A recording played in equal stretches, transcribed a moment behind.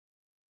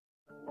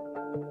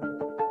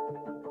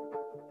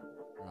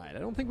Right, I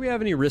don't think we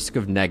have any risk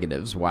of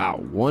negatives. Wow,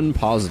 one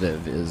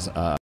positive is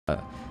a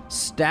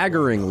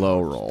staggering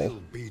low roll.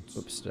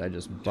 Oops, did I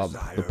just bump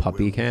the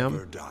puppy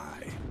cam?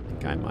 I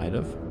think I might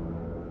have.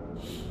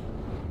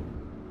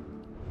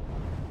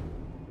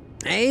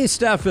 Hey,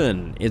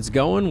 Stefan, it's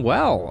going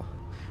well.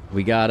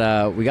 We got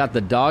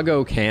the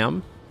doggo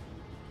cam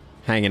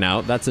hanging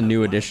out. That's a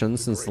new addition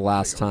since the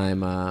last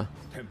time.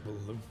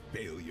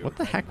 What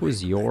the heck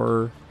was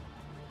your...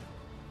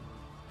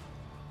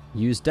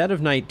 Use Dead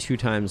of Night 2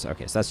 times.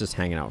 Okay, so that's just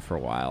hanging out for a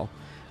while.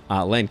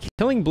 Land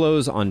killing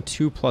blows on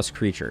 2+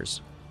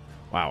 creatures.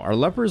 Wow, our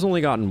leper's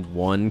only gotten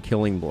 1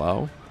 killing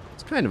blow.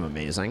 It's kind of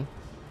amazing.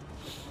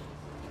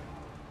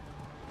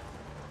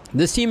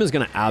 This team is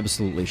going to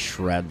absolutely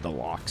shred the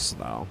locks,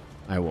 though,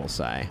 I will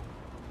say.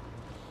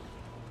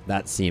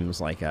 That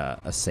seems like a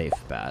safe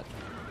bet.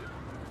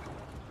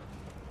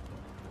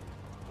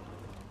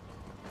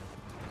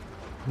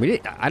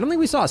 I don't think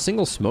we saw a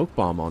single smoke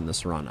bomb on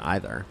this run,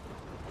 either.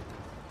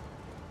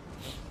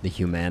 The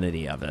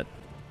humanity of it.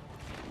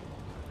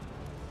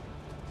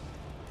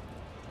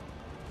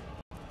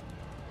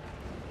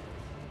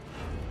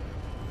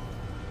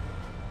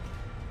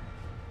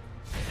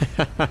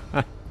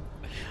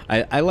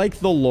 I like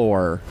the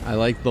lore. I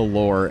like the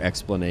lore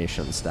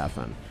explanation,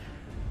 Stefan.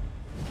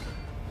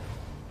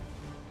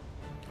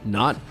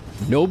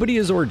 Nobody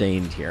is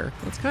ordained here.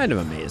 That's kind of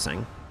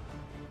amazing.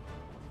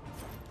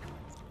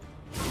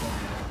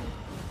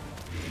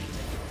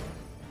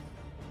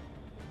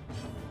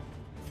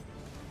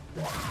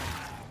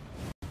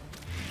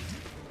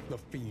 The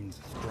fiend's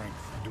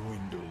strength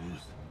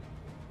dwindles.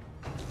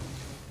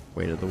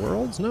 Weight of the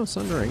Worlds? No,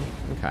 Sundering.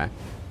 Okay.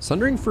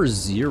 Sundering for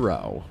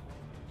 0.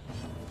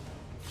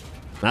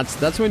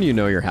 That's when you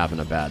know you're having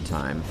a bad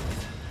time.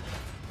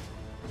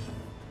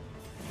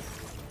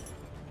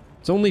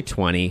 It's only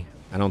 20.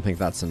 I don't think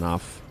that's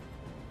enough.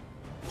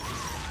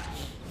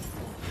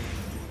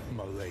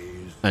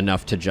 Malaise.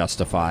 Enough to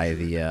justify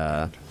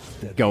the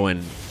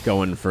going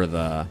for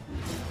the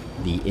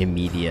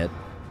immediate.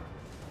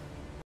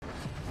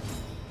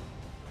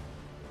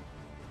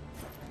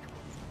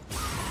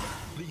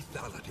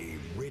 Lethality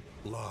writ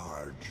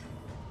large.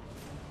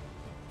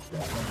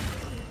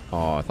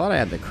 Oh, I thought I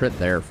had the crit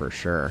there for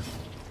sure.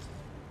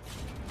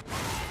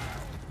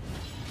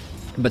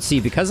 But see,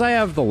 because I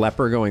have the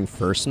leper going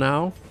first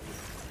now,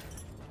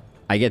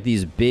 I get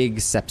these big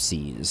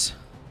sepses.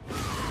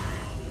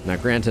 Now,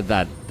 granted,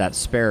 that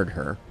spared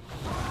her.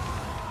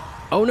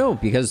 Oh no,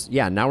 because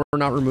yeah, now we're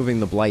not removing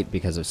the blight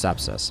because of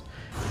sepsis.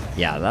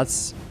 Yeah,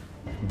 that's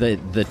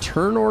the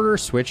turn order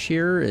switch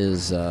here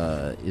is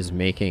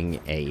making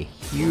a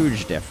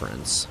huge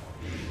difference.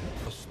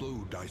 A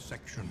slow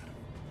dissection.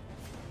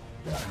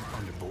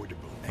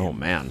 Oh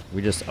man,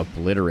 we just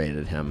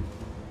obliterated him.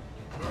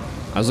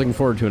 I was looking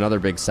forward to another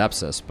big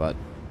sepsis, but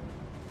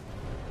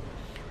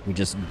we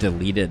just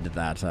deleted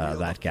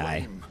that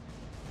guy.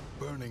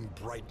 Burning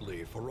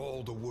brightly for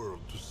all the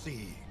world to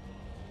see.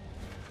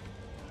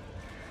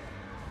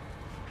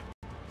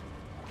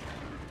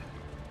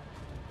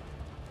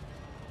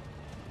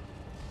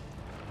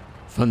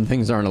 Fun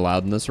things aren't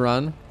allowed in this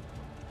run.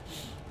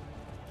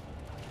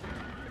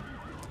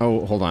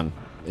 Oh, hold on.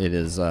 It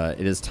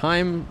is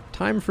time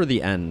for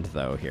the end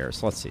though here.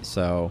 So let's see.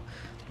 So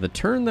the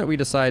turn that we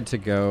decide to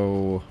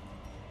go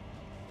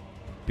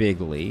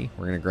bigly,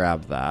 we're gonna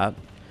grab that.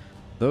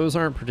 Those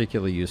aren't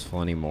particularly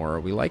useful anymore.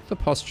 We like the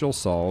Pustule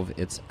Solve.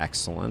 It's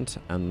excellent.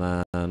 And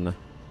then I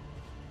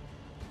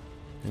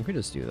think we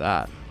just do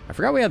that. I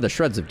forgot we had the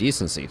Shreds of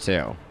Decency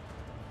too.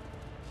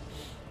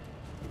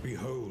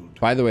 Behold,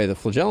 by the way, the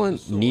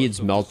Flagellant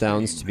needs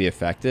meltdowns to be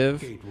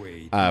effective.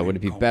 Would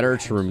it be better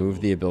to remove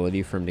the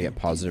ability for him to get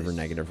positive or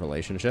negative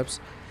relationships?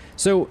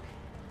 So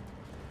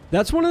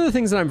that's one of the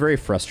things that I'm very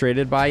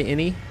frustrated by,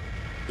 Innie,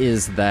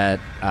 is that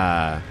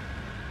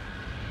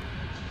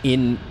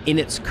in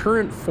its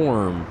current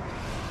form,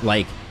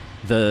 like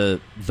the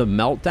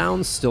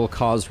meltdowns still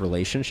cause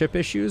relationship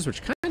issues,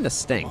 which kind of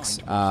stinks.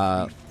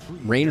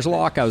 Range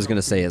lock, I was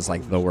gonna say, is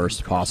like the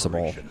worst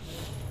possible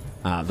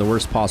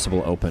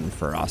open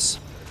for us.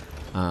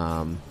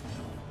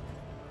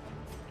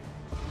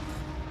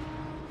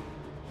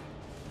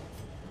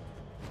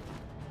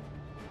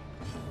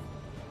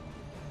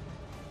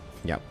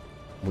 Yep,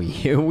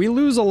 we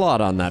lose a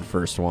lot on that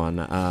first one.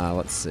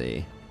 Let's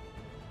see.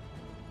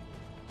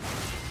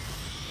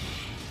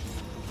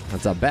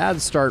 That's a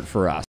bad start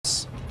for us.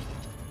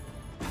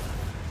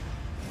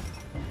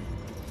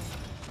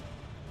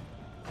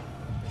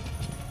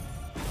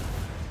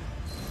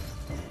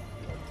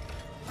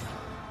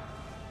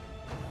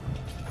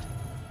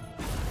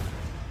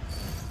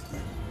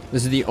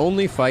 This is the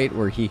only fight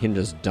where he can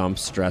just dump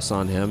stress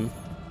on him,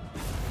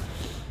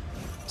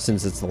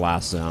 since it's the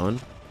last zone.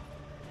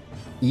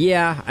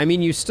 Yeah, I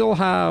mean, you still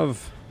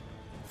have...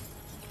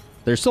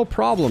 There's still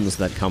problems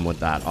that come with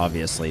that,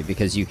 obviously,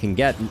 because you can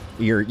get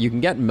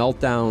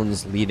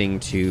meltdowns leading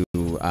to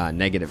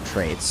negative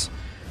traits.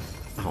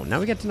 Oh,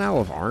 now we get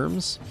denial of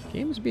arms.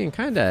 Game's being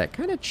kind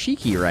of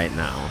cheeky right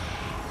now.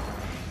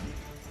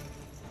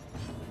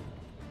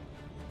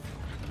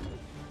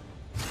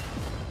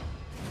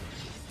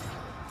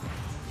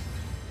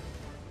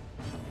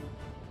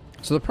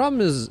 So the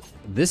problem is,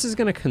 this is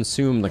going to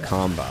consume the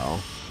combo.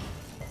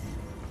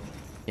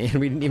 And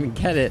we didn't even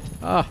get it.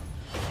 Ah,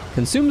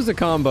 consumes the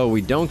combo,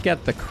 we don't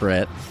get the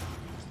crit.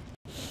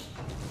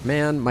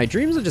 Man, my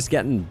dreams of just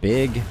getting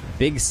big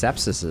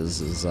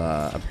sepsises is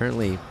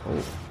apparently...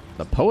 Oh,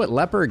 the Poet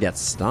Leper gets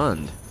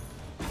stunned.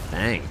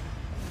 Dang.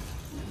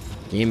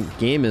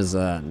 Game is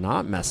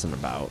not messing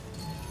about.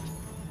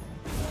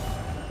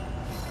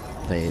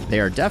 They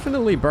are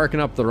definitely barking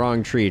up the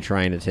wrong tree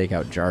trying to take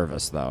out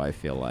Jarvis, though, I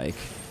feel like.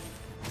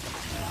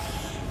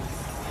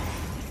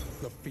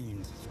 The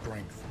fiend's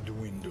strength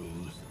dwindles.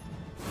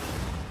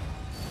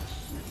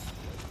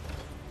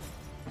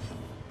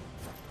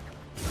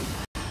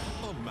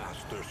 A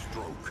master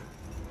stroke.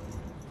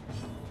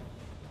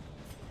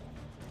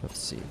 Let's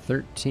see,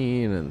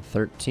 13 and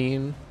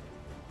 13.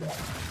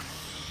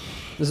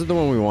 This is the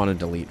one we want to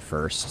delete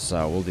first,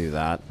 so we'll do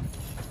that.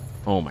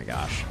 Oh my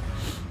gosh.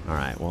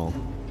 Alright, well...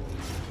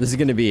 This is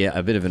going to be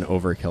a bit of an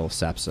overkill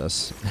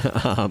sepsis.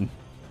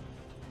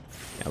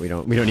 Yeah, we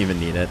don't even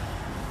need it.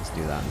 Let's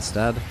do that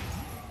instead.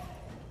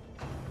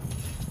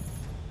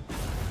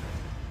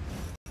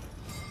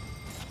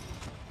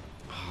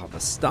 Oh, the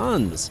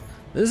stuns.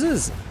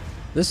 This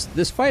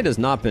fight has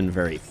not been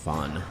very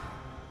fun.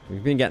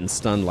 We've been getting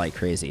stunned like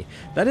crazy.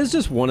 That is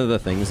just one of the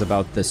things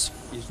about this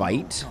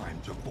fight.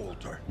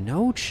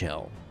 No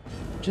chill.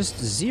 Just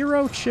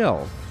zero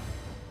chill.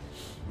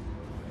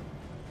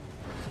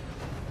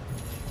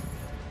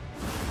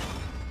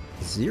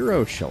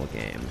 Zero chill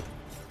game.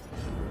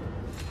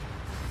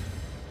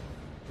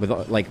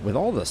 With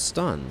all the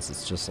stuns,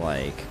 it's just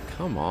like,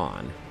 come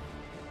on.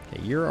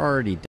 Okay, you're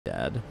already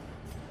dead.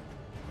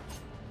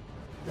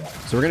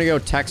 So we're gonna go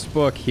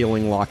textbook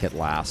healing locket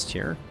last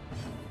here.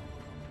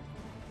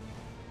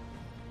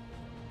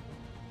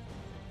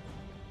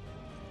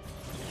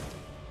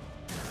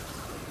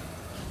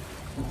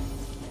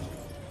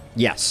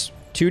 Yes,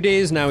 2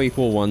 days now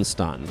equal 1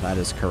 stun. That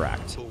is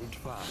correct.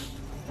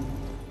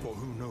 For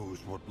who knows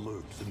what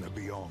lurks in the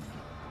beyond.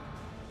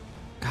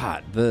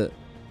 God,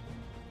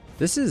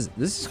 this is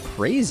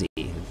crazy.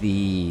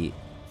 The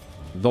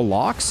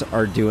locks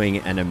are doing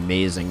an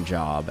amazing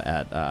job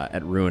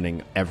at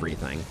ruining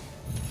everything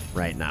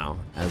right now,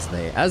 as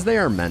they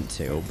are meant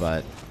to.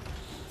 But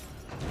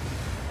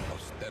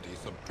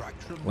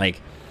like,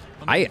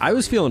 I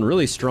was feeling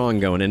really strong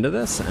going into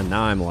this, and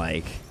now I'm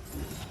like,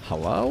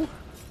 hello?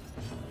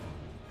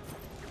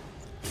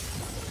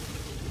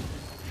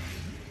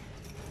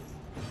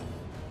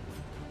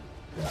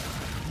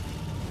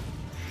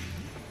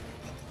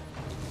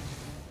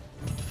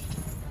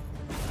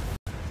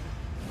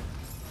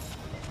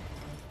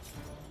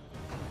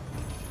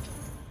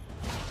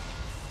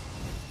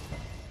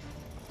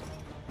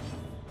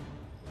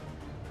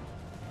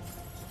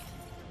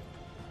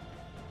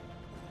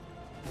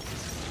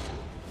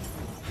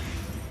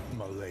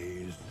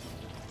 Malaise,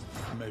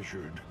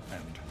 measured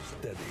and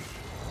steady.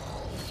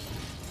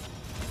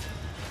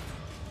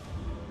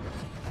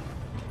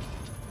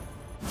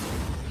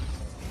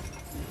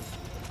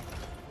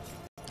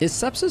 Is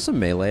sepsis a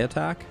melee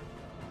attack?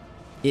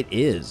 It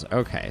is.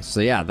 Okay, so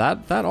yeah,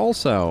 that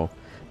also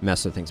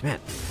messes with things. Man,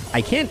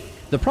 I can't...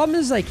 The problem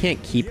is I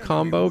can't keep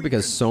combo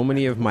because so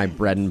many of my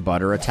bread and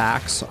butter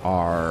attacks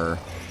are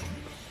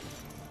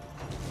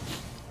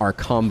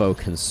combo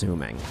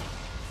consuming.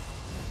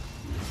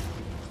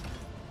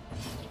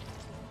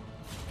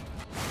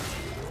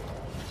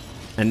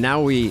 And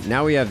now we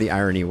have the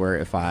irony where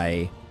if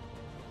I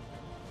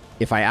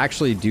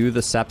actually do the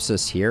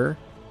sepsis here,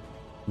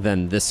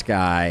 then this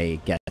guy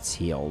gets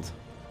healed.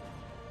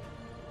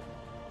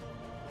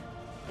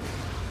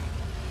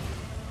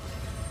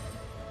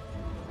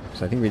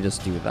 So I think we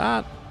just do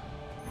that.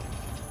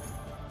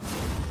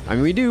 I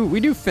mean, we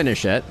do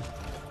finish it.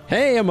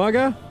 Hey,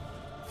 Amaga!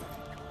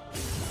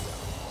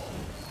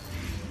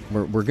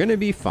 We're gonna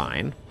be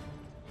fine.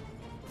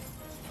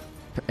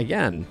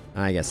 Again,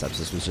 I guess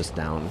sepsis was just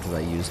down because I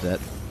used it.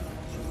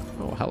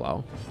 Oh,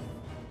 hello.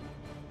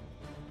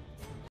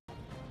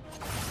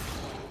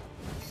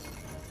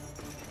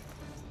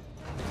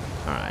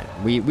 Alright,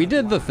 we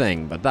did the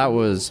thing, but that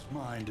was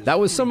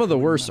some of the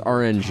worst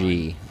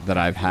RNG that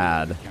I've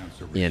had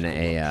in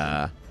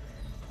a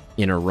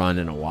run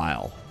in a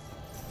while.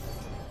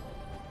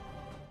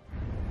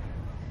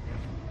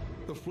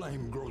 The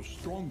flame grows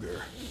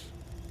stronger.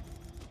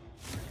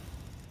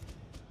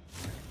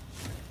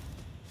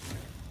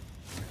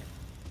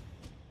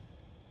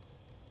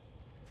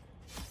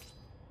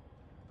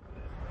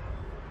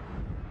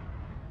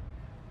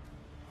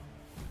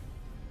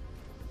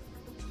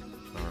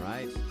 All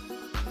right.